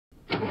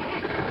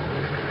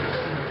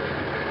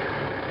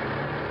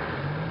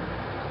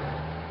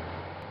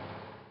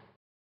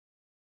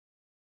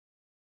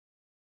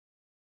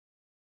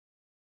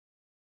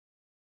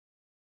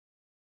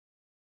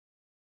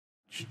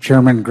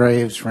Chairman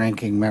Graves,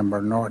 Ranking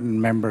Member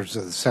Norton, members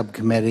of the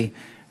subcommittee.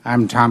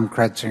 I'm Tom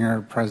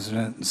Kretsinger,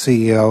 President and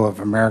CEO of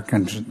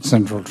American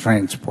Central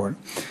Transport.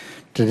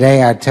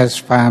 Today I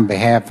testify on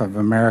behalf of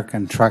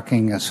American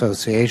Trucking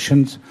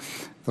Associations,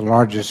 the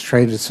largest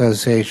trade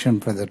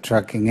association for the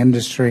trucking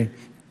industry,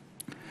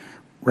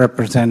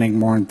 representing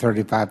more than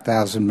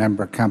 35,000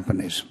 member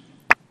companies.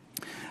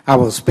 I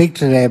will speak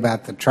today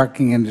about the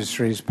trucking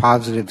industry's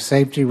positive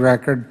safety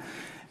record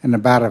and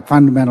about a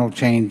fundamental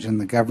change in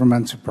the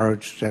government's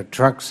approach to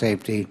truck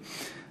safety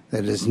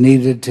that is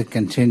needed to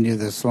continue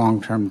this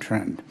long-term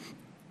trend.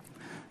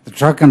 The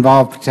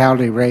truck-involved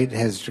fatality rate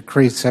has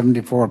decreased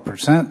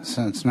 74%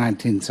 since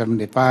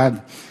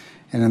 1975,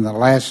 and in the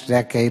last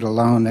decade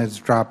alone has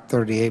dropped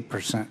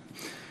 38%.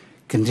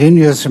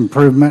 Continuous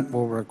improvement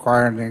will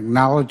require an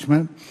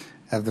acknowledgement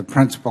of the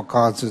principal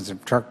causes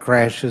of truck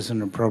crashes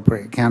and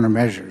appropriate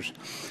countermeasures.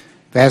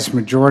 The vast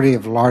majority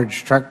of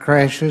large truck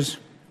crashes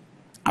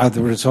are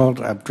the result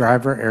of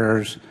driver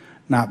errors,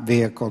 not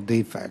vehicle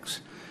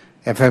defects.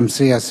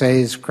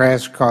 FMCSA's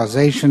crash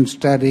causation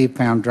study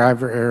found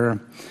driver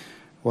error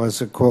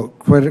was a, quote,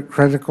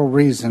 critical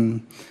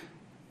reason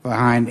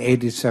behind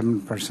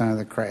 87% of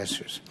the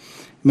crashes.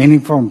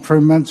 Meaningful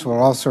improvements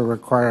will also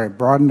require a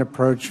broadened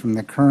approach from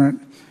the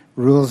current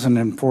rules and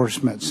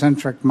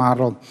enforcement-centric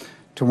model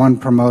to one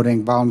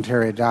promoting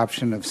voluntary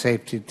adoption of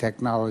safety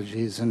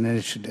technologies and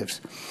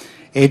initiatives.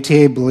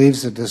 ATA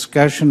believes the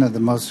discussion of the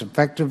most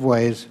effective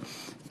ways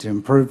to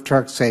improve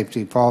truck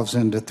safety falls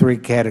into three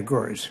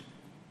categories: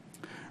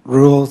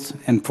 rules,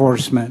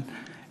 enforcement,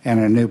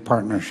 and a new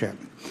partnership.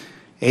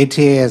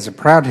 ATA has a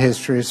proud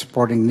history of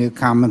supporting new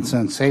common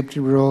sense safety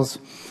rules.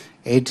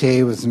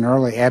 ATA was an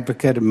early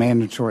advocate of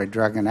mandatory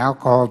drug and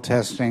alcohol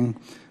testing,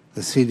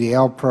 the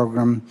CDL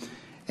program,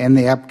 and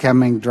the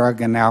upcoming Drug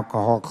and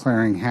Alcohol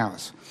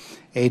Clearinghouse.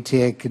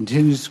 ATA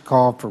continues to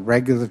call for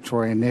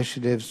regulatory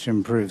initiatives to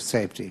improve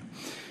safety.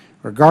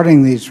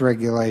 Regarding these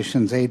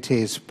regulations,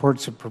 ATA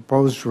supports a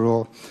proposed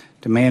rule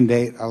to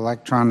mandate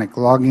electronic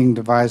logging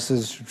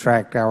devices to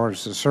track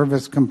hours of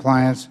service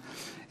compliance,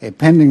 a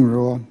pending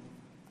rule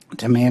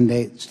to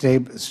mandate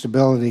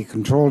stability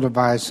control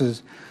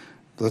devices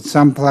with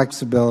some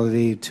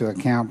flexibility to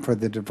account for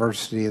the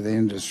diversity of the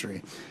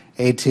industry.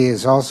 ATA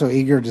is also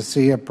eager to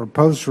see a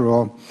proposed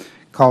rule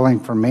calling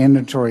for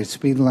mandatory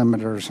speed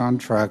limiters on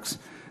trucks,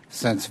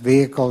 since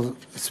vehicle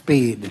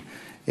speed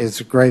is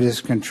the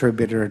greatest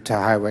contributor to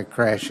highway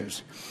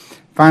crashes.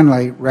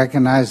 Finally,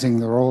 recognizing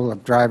the role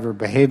of driver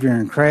behavior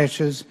in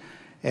crashes,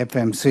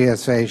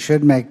 FMCSA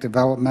should make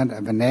development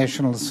of a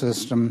national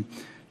system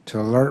to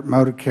alert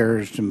motor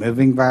carriers to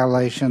moving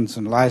violations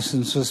and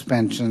license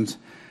suspensions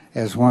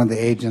as one of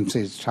the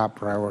agency's top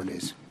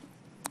priorities.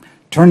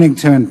 Turning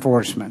to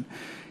enforcement,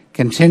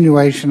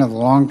 continuation of the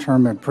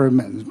long-term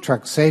improvement in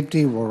truck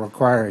safety will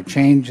require a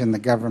change in the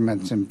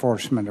government's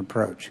enforcement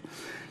approach.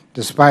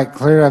 Despite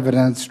clear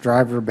evidence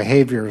driver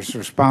behavior is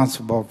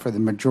responsible for the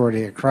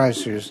majority of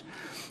crashes,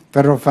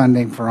 federal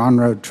funding for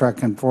on-road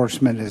truck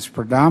enforcement is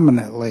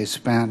predominantly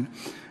spent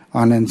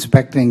on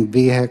inspecting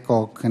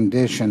vehicle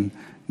condition,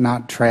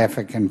 not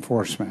traffic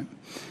enforcement.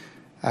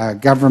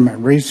 Government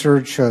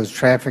research shows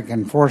traffic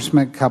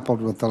enforcement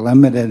coupled with the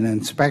limited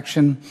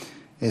inspection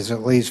is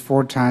at least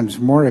 4 times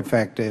more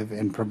effective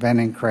in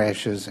preventing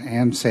crashes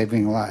and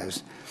saving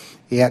lives.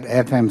 Yet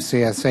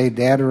FMCSA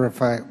data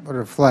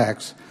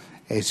reflects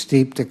a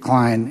steep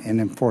decline in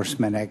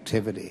enforcement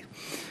activity.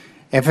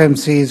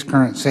 FMC's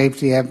current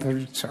safety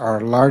efforts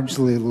are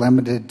largely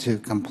limited to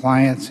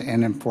compliance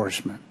and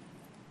enforcement.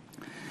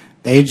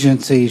 The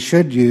agency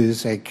should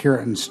use a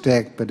carrot and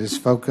stick, but is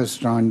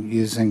focused on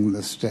using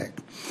the stick.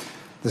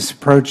 This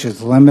approach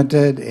is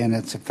limited in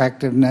its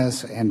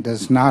effectiveness and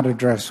does not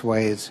address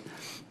ways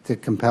to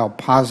compel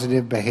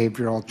positive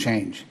behavioral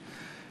change.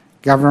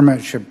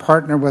 Government should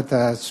partner with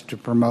us to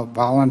promote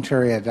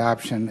voluntary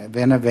adoption of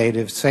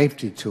innovative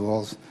safety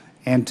tools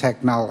and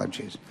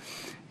technologies.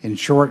 In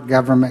short,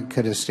 government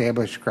could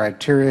establish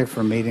criteria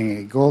for meeting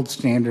a gold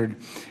standard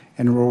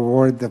and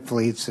reward the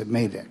fleets that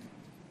meet it.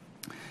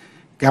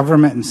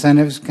 Government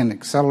incentives can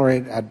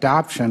accelerate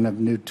adoption of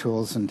new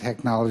tools and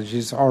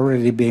technologies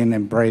already being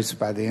embraced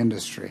by the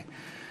industry.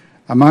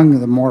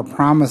 Among the more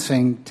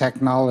promising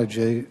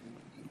technologies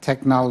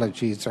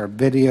are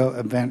video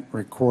event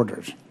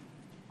recorders.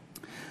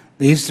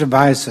 These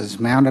devices,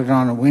 mounted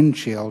on a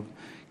windshield,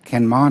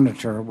 can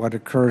monitor what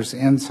occurs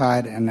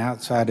inside and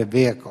outside a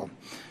vehicle.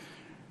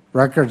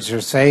 Records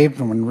are saved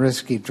when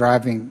risky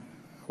driving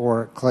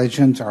or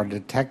collisions are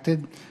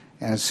detected,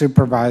 and a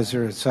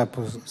supervisor is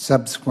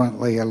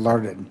subsequently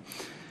alerted.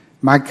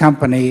 My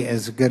company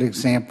is a good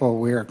example.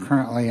 We are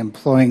currently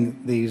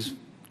employing these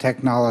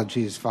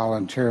technologies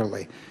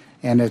voluntarily,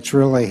 and it's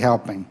really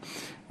helping.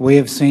 We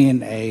have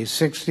seen a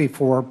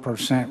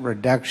 64%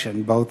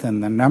 reduction both in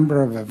the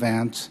number of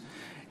events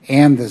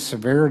and the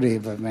severity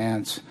of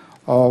events,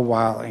 all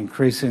while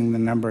increasing the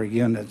number of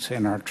units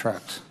in our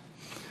trucks.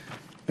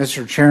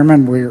 Mr.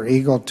 Chairman, we are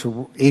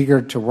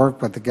eager to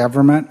work with the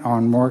government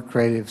on more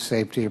creative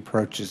safety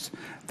approaches.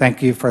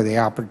 Thank you for the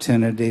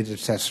opportunity to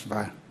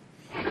testify.